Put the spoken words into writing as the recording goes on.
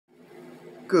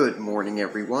Good morning,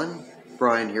 everyone.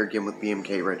 Brian here again with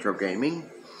BMK Retro Gaming.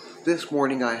 This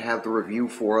morning I have the review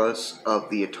for us of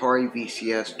the Atari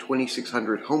VCS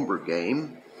 2600 homebrew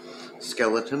game,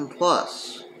 Skeleton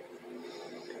Plus.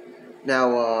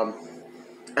 Now,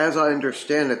 as I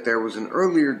understand it, there was an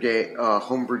earlier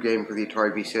homebrew game for the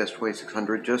Atari VCS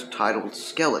 2600 just titled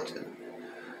Skeleton.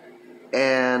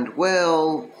 And,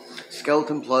 well,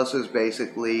 Skeleton Plus is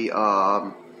basically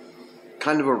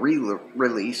kind of a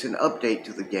re-release and update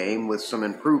to the game with some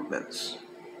improvements.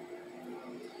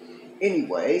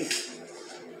 Anyway,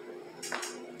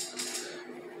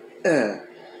 it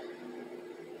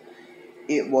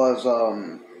was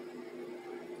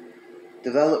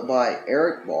developed by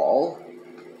Eric Ball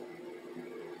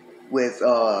with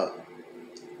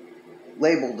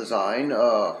label design,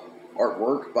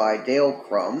 artwork by Dale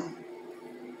Crum.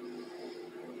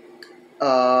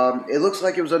 It looks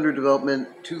like it was under development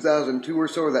 2002 or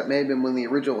so, or that may have been when the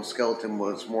original Skeleton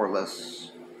was more or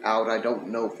less out. I don't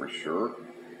know for sure.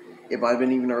 It might have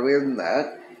been even earlier than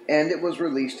that. And it was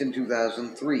released in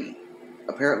 2003,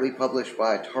 apparently published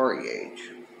by Atari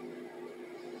Age.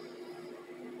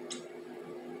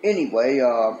 Anyway,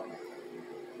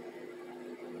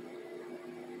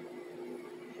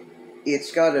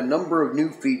 it's got a number of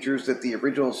new features that the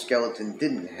original Skeleton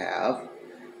didn't have.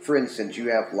 For instance, you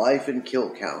have life and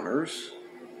kill counters.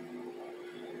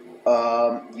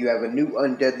 You have a new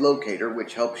undead locator,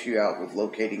 which helps you out with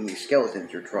locating the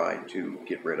skeletons you're trying to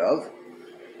get rid of.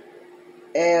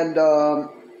 And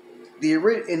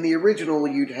in the original,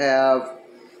 you'd have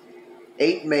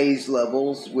 8 maze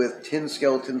levels with 10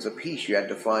 skeletons apiece you had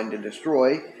to find and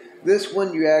destroy. This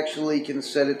one, you actually can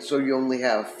set it so you only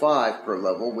have 5 per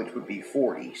level, which would be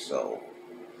 40, so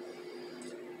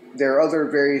there are other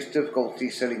various difficulty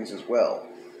settings as well.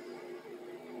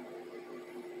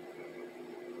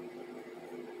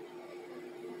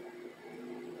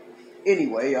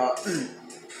 Anyway,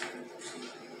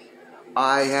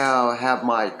 I have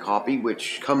my copy,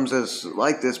 which comes as,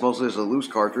 like this, mostly as a loose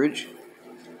cartridge,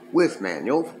 with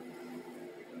manual.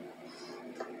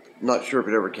 Not sure if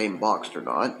it ever came boxed or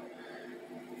not.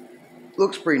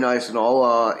 Looks pretty nice and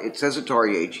all. It says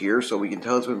Atari Age here, so we can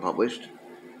tell it's been published.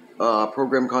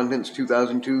 Program contents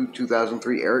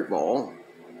 2002-2003 Eric Ball.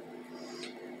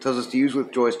 Tells us to use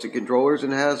with joystick controllers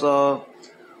and has what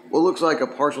looks like a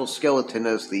partial skeleton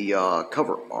as the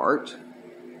cover art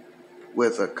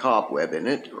with a cobweb in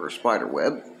it, or a spider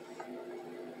web.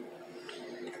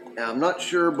 Now, I'm not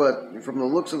sure, but from the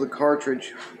looks of the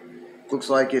cartridge, looks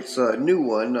like it's a new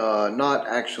one, not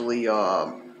actually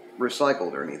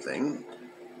recycled or anything.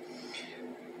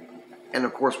 And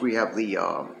of course we have the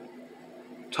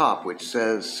top, which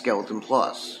says Skeleton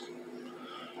Plus.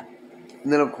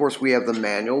 And then of course we have the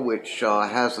manual, which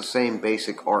has the same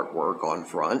basic artwork on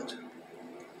front.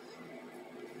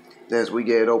 As we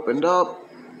get it opened up,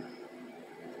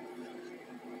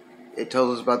 it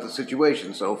tells us about the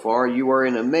situation so far. You are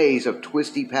in a maze of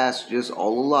twisty passages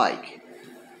all alike.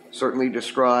 Certainly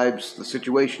describes the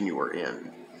situation you are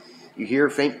in. You hear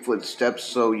faint footsteps,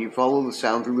 so you follow the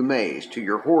sound through the maze. To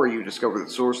your horror, you discover the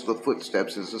source of the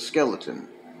footsteps is a skeleton.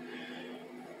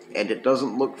 And it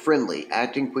doesn't look friendly.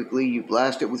 Acting quickly, you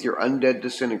blast it with your undead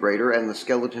disintegrator, and the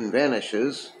skeleton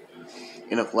vanishes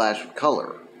in a flash of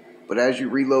color. But as you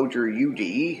reload your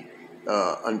UD,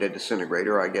 undead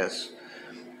disintegrator, I guess,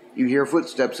 you hear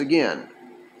footsteps again.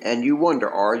 And you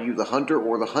wonder, are you the hunter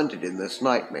or the hunted in this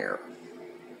nightmare?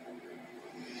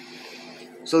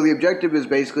 So the objective is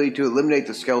basically to eliminate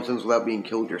the skeletons without being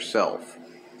killed yourself.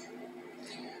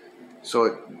 So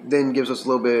it then gives us a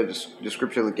little bit of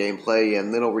description of the gameplay,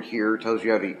 and then over here tells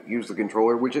you how to use the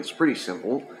controller, which is pretty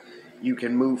simple. You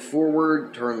can move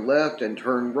forward, turn left, and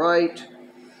turn right,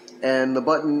 and the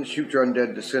button shoots your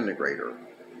undead disintegrator,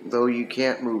 though you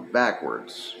can't move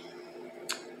backwards.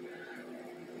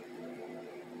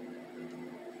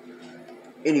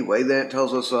 Anyway, then it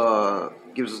tells us,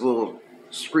 gives us a little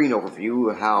screen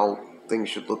overview of how things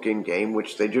should look in-game,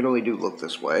 which they generally do look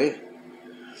this way.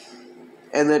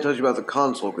 And then it tells you about the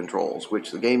console controls,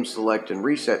 which the game select and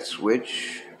reset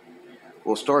switch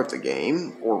will start the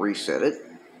game, or reset it.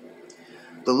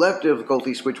 The left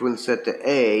difficulty switch when set to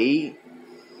A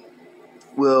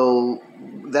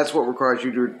that's what requires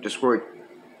you to destroy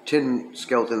 10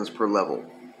 skeletons per level.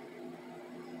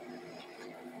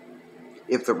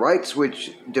 If the right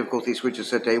difficulty switch is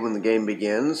set to A when the game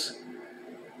begins,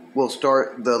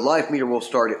 the life meter will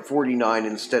start at 49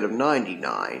 instead of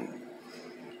 99.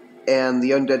 And the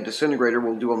undead disintegrator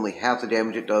will do only half the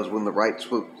damage it does when the right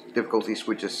difficulty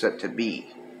switch is set to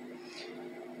B.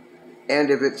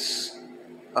 And if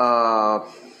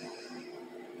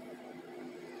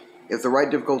If the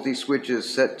right difficulty switch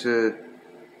is set to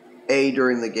A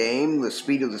during the game, the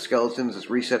speed of the skeletons is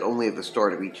reset only at the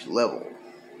start of each level.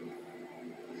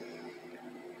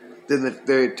 Then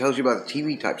it tells you about the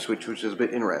TV type switch, which is a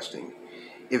bit interesting.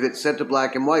 If it's set to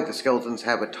black and white, the skeletons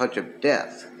have a touch of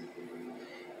death.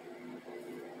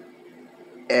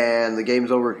 And the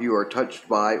game's over if you are touched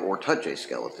by or touch a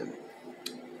skeleton.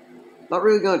 Not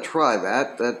really going to try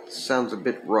that. That sounds a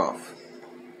bit rough.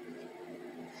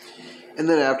 And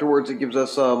then afterwards it gives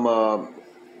us some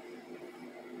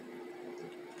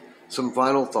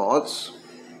final thoughts.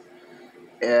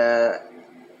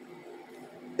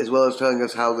 As well as telling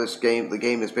us how the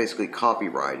game is basically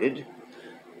copyrighted.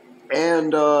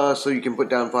 And so you can put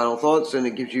down final thoughts, and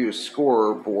it gives you a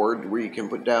scoreboard where you can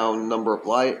put down number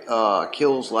of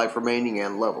kills, life remaining,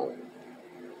 and level.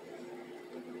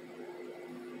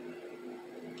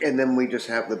 And then we just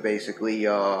have to basically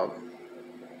have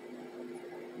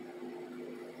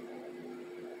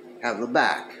the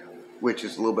back, which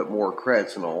is a little bit more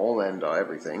credits and all, and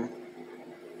everything.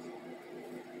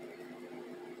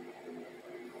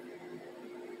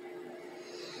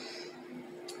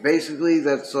 Basically,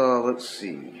 that's, let's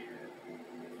see,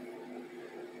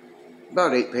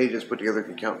 about 8 pages put together if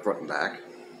you count front and back.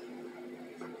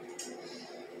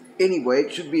 Anyway,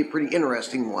 it should be a pretty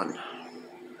interesting one.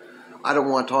 I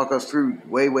don't want to talk us through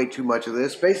way too much of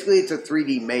this. Basically, it's a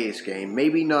 3D maze game.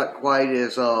 Maybe not quite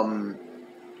as, pseudo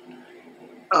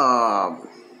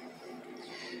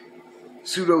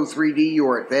 3D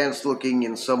or advanced looking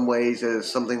in some ways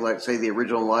as something like, say, the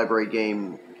original library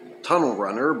game Tunnel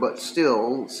Runner, but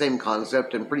still, same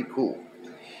concept and pretty cool.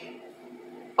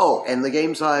 Oh, and the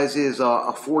game size is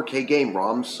a 4K game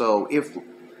ROM, so if,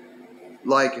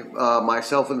 like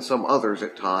myself and some others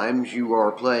at times, you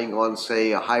are playing on,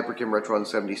 say, a Hyperkin Retron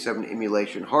 77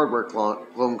 emulation hardware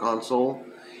clone console,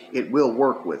 it will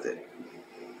work with it.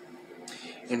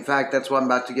 In fact, that's what I'm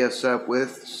about to get set up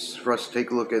with for us to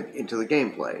take a look into the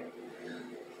gameplay.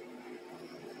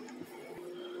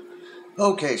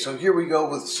 Okay, so here we go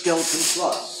with Skeleton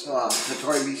Plus,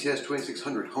 Atari VCS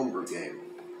 2600 Homebrew game.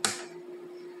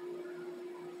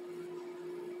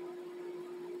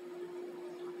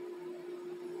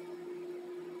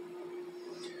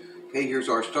 Okay, here's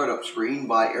our startup screen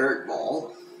by Eric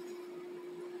Ball.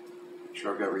 Make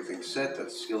sure I've got everything set.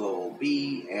 That's skill level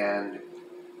B and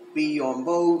B on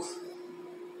both.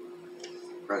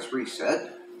 Press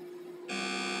reset.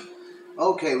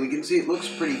 Okay, we can see it looks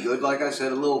pretty good. Like I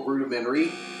said, a little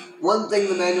rudimentary. One thing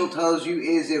the manual tells you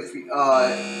is if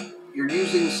you're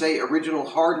using, say, original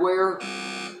hardware,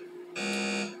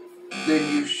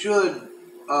 then you should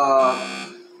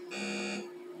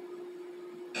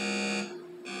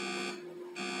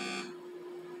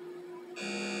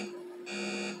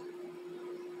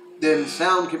then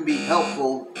sound can be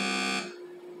helpful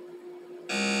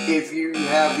if you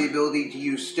have the ability to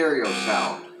use stereo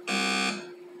sound.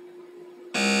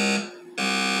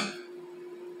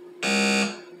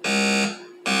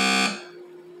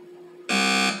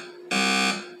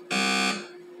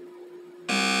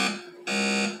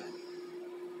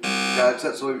 Got it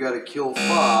set, so we've got to kill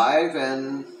 5,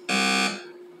 and I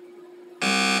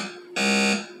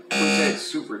wouldn't say it's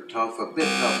super tough, a bit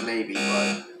tough maybe,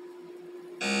 but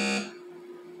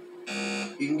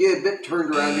you can get a bit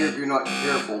turned around here if you're not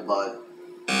careful, but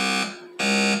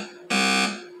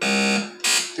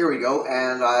here we go,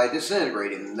 and I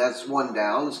disintegrate him. That's 1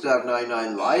 down, still have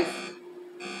 99 life.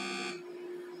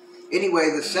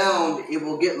 Anyway, the sound, it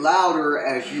will get louder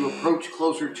as you approach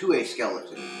closer to a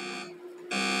skeleton.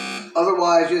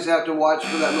 Otherwise, you just have to watch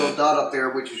for that little dot up there,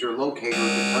 which is your locator,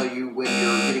 to tell you when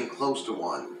you're getting close to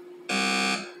one.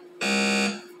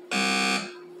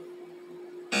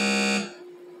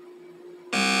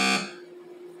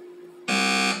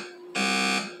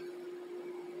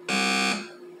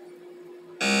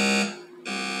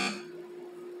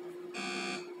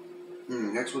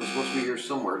 Next one's supposed to be here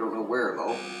somewhere. Don't know where,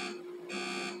 though.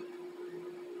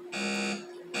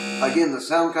 Again, the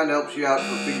sound kind of helps you out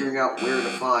for figuring out where to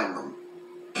find them.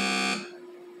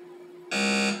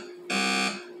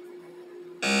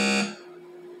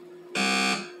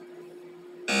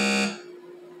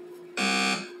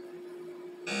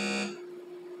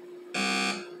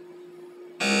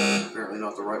 Apparently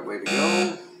not the right way to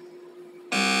go.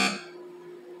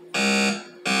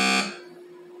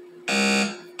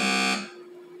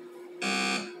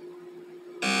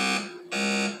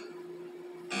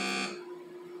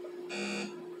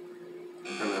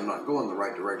 I'm not going the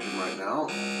right direction right now.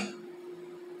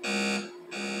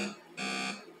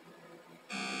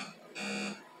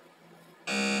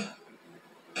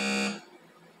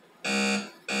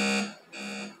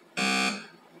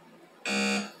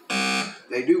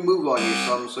 They do move on you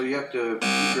some, so you have to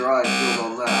keep your eyes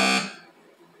peeled on that.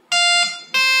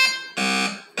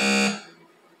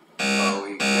 Oh,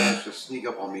 he managed to sneak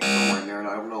up on me somewhere in there, and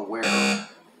I don't know where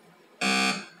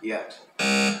yet.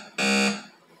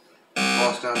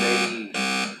 Lost down to 80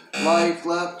 life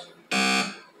left.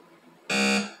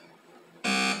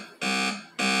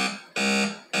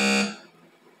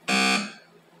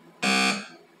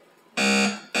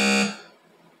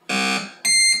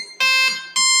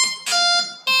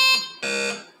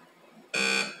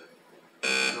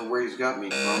 Where he's got me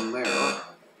from there.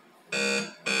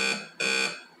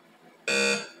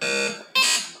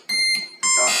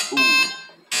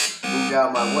 Moved out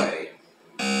of my way.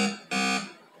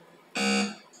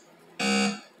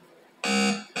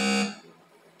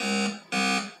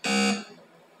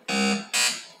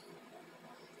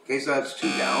 Okay, so that's 2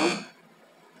 down.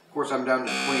 Of course, I'm down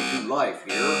to 22 life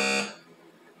here.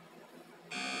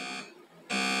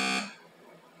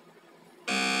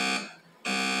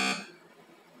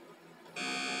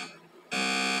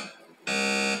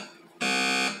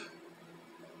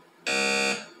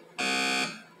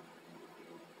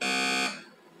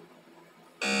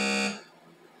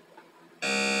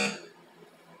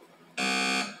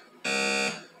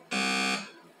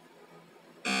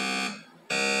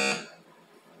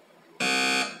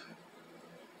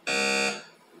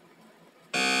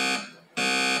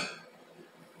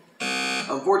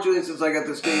 Unfortunately, since I got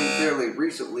this game fairly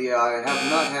recently, I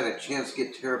have not had a chance to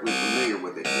get terribly familiar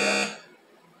with it yet.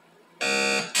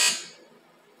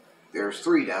 There's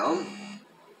 3 down.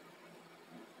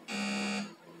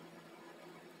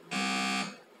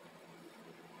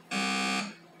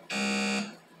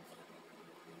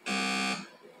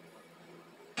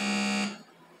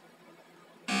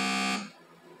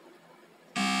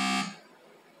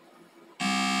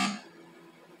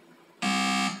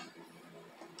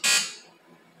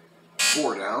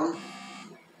 Four down.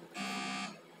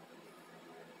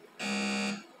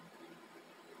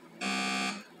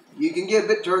 You can get a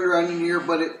bit turned around in here,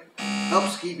 but it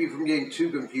helps keep you from getting too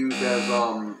confused as,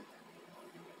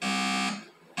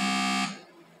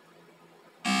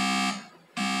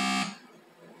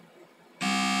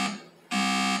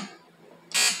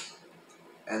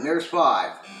 and there's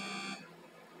 5.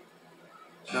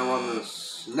 So now we're on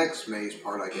this next maze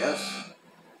part, I guess.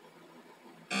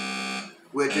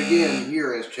 Which, again,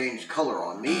 here has changed color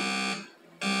on me.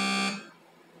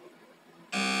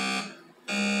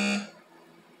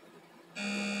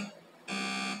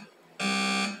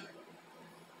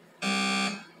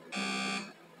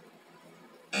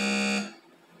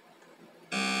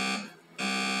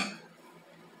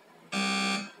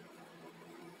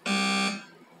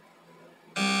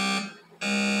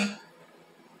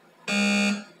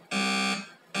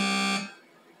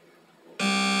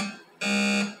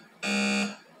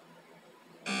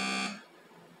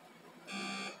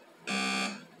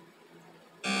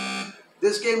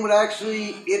 This game would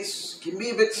actually, can be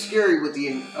a bit scary with the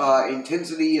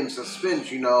intensity and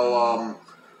suspense, you know,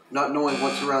 not knowing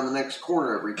what's around the next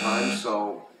corner every time,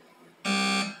 so.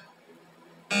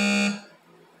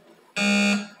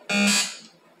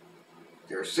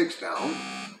 There's 6 down.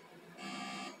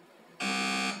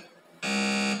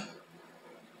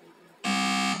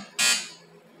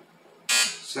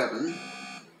 Seven.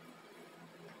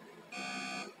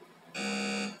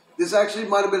 This actually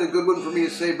might have been a good one for me to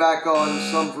save back on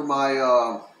some for my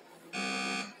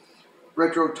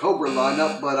Retrotober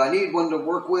lineup, but I need one to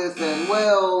work with, and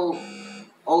well,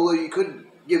 although you could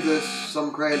give this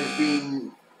some credit as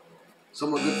being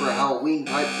somewhat good for a Halloween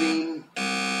type theme.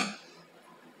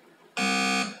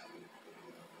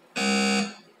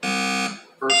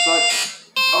 Or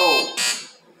such. Oh,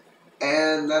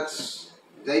 and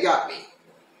they got me.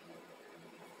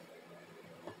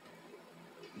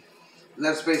 And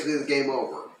that's basically the game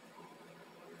over.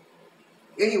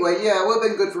 Anyway, yeah, it would have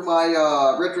been good for my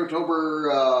Retrotober,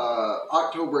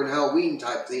 October and Halloween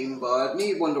type theme, but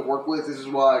need one to work with. This is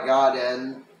what I got,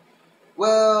 and,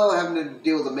 well, having to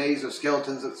deal with a maze of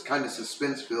skeletons that's kind of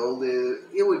suspense-filled,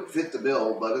 it would fit the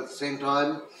bill, but at the same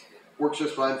time, works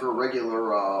just fine for a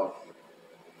regular,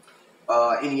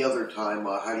 any other time,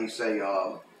 how do you say,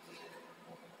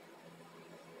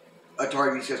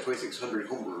 Atari VCS 2600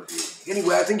 Homebrew review.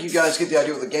 Anyway, I think you guys get the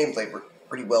idea of the gameplay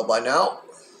pretty well by now.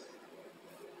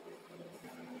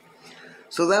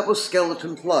 So that was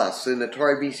Skeleton Plus, an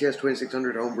Atari VCS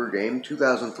 2600 Homebrew game,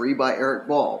 2003 by Eric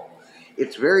Ball.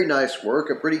 It's very nice work,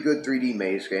 a pretty good 3D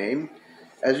maze game.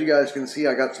 As you guys can see,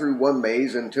 I got through one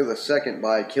maze and to the second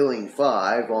by killing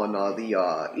 5 on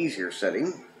the easier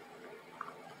setting.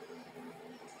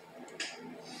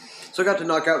 So I got to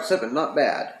knock out 7, not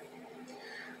bad.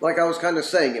 like I was kind of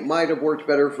saying, it might have worked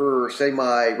better for, say,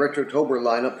 my Retrotober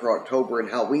lineup for October and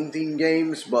Halloween themed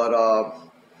games, but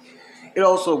it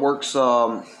also works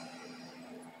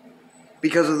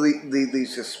because of the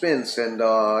suspense, and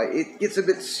it gets a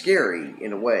bit scary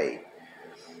in a way.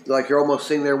 Like you're almost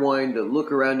sitting there wanting to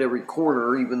look around every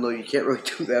corner, even though you can't really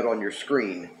do that on your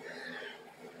screen.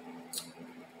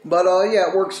 But yeah,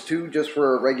 it works too just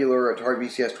for a regular Atari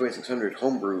VCS 2600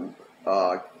 Homebrew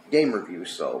game review,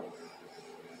 so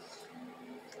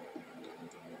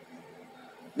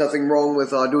nothing wrong with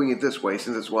doing it this way,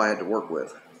 since it's what I had to work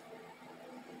with.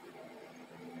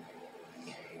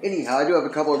 Anyhow, I do have a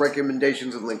couple of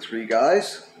recommendations and links for you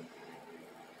guys.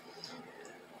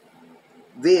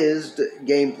 Vizd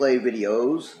gameplay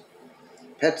videos,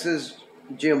 Pets'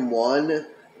 Gym 1,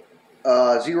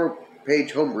 Zero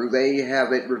Page Homebrew. They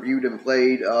have it reviewed and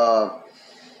played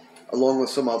along with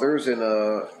some others, and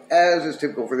as is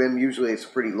typical for them, usually it's a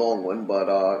pretty long one,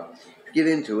 but get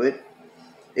into it.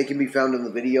 It can be found in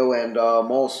the video, and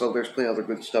also there's plenty of other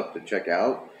good stuff to check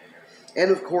out.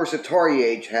 And of course, Atari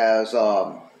Age has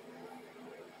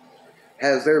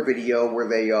their video where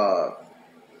they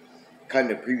kind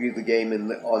of preview the game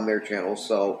on their channel.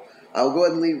 So I'll go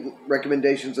ahead and leave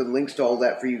recommendations and links to all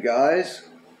that for you guys.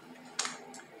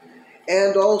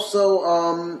 And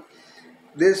also,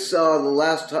 this the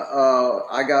last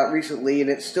I got recently, and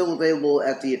it's still available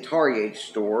at the Atari Age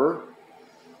store.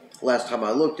 Last time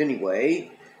I looked,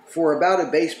 anyway, for about a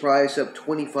base price of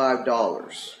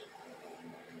 $25.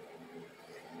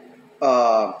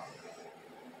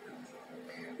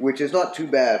 Which is not too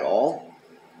bad at all.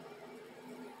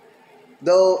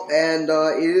 Though, and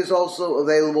it is also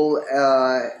available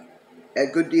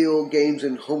at Good Deal Games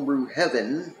in Homebrew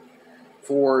Heaven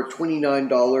for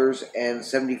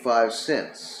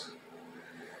 $29.75.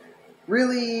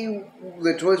 Really,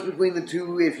 the choice between the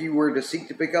two, if you were to seek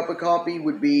to pick up a copy,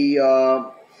 would be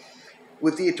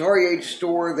with the Atari Age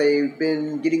store. They've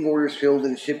been getting orders filled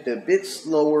and shipped a bit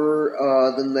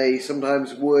slower than they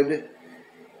sometimes would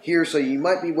here, so you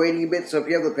might be waiting a bit. So if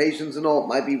you have the patience and all, it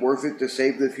might be worth it to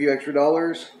save the few extra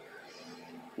dollars.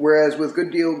 Whereas with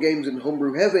Good Deal Games in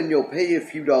Homebrew Heaven, you'll pay a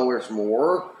few dollars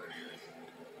more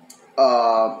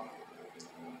at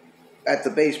the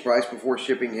base price before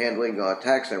shipping, handling,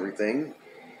 tax, and everything.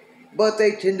 But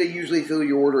they tend to usually fill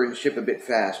your order and ship a bit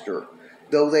faster.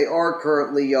 Though they are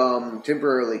currently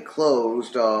temporarily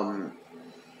closed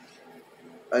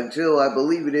until, I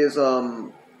believe it is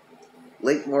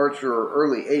late March or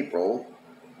early April.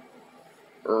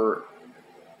 Or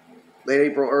late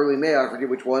April, early May, I forget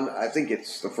which one. I think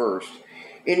it's the first.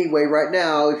 Anyway, right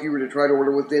now, if you were to try to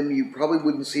order with them, you probably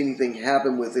wouldn't see anything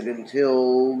happen with it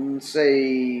until,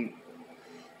 say,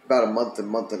 about a month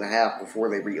and a half before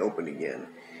they reopen again.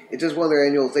 It's just one of their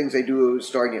annual things they do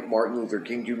starting at Martin Luther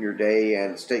King Jr. Day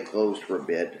and stay closed for a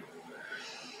bit.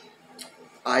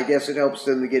 I guess it helps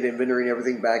them to get inventory and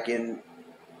everything back in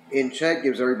check,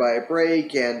 gives everybody a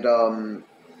break, and,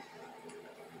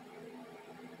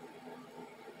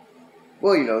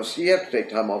 well, you know, so you have to take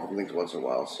time off from things once in a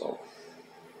while, so.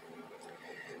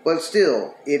 But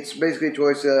still, it's basically a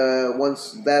choice,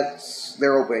 once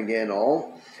they're open again,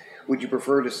 all. Would you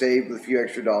prefer to save the few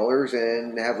extra dollars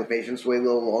and have the patience to wait a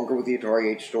little longer with the Atari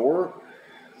Age store?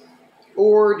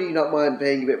 Or do you not mind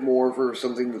paying a bit more for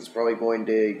something that's probably going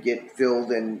to get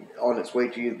filled and on its way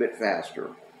to you a bit faster?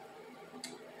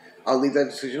 I'll leave that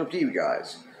decision up to you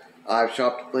guys. I've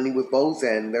shopped plenty with both,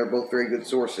 and they're both very good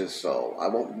sources, so I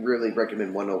won't really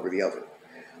recommend one over the other.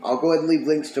 I'll go ahead and leave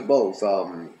links to both,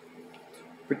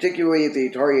 particularly at the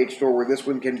Atari Age store where this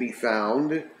one can be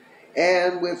found.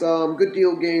 And with Good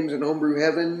Deal Games and Homebrew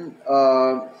Heaven,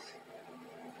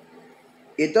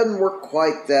 it doesn't work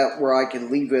quite that where I can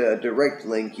leave a direct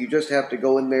link. You just have to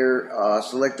go in there,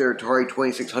 select their Atari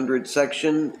 2600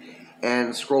 section,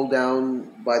 and scroll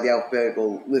down by the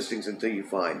alphabetical listings until you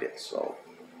find it. So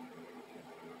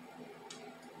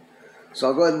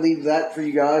I'll go ahead and leave that for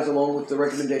you guys, along with the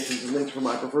recommendations and links for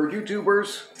my preferred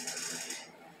YouTubers.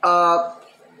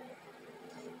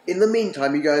 In the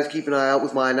meantime, you guys keep an eye out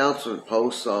with my announcement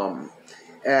posts,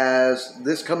 as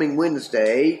this coming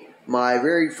Wednesday, my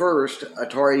very first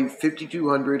Atari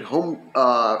 5200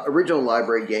 original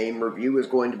library game review is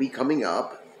going to be coming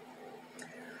up.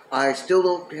 I still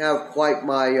don't have quite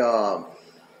my,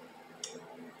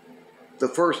 the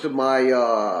first of my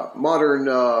modern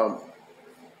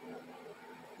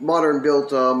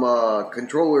built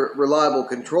reliable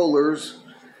controllers.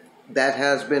 That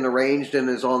has been arranged and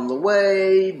is on the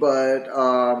way, but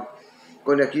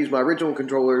going to have to use my original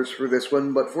controllers for this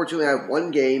one. But fortunately, I have one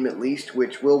game at least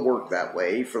which will work that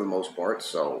way for the most part.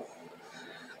 So,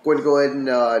 going to go ahead and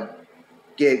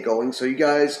get going. So you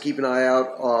guys keep an eye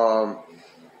out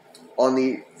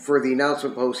for the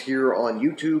announcement post here on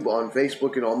YouTube, on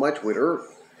Facebook, and on my Twitter,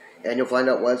 and you'll find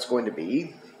out what it's going to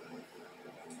be.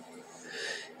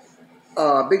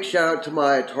 Big shout out to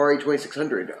my Atari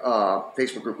 2600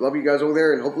 Facebook group. Love you guys over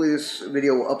there, and hopefully this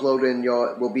video will upload and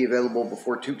will be available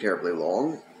before too terribly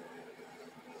long.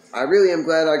 I really am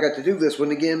glad I got to do this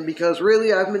one again, because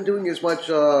really I haven't been doing as much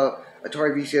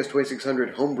Atari VCS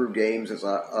 2600 homebrew games as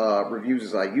reviews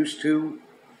as I used to.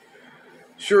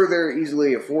 Sure, they're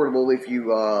easily affordable if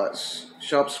you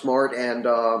shop smart and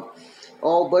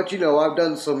all, but you know, I've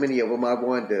done so many of them, I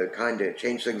wanted to kind of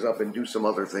change things up and do some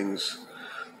other things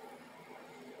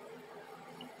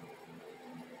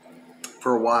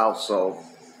for a while, so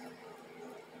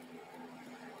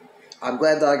I'm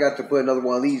glad that I got to put another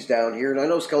one of these down here. And I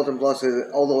know Skeleton Plus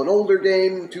is, although an older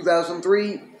game,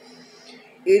 2003,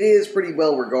 it is pretty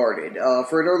well regarded.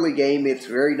 For an early game, it's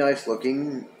very nice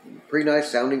looking, pretty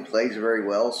nice sounding, plays very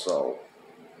well, so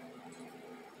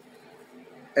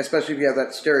especially if you have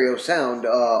that stereo sound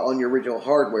on your original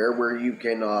hardware, where you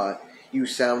can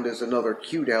use sound as another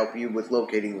cue to help you with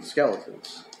locating the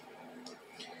skeletons.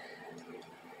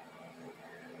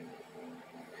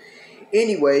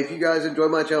 Anyway, if you guys enjoy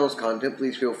my channel's content,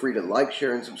 please feel free to like,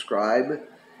 share, and subscribe.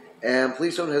 And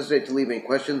please don't hesitate to leave any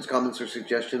questions, comments, or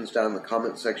suggestions down in the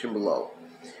comment section below.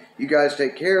 You guys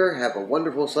take care, have a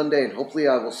wonderful Sunday, and hopefully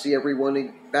I will see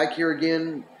everyone back here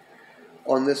again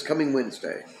on this coming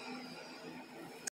Wednesday.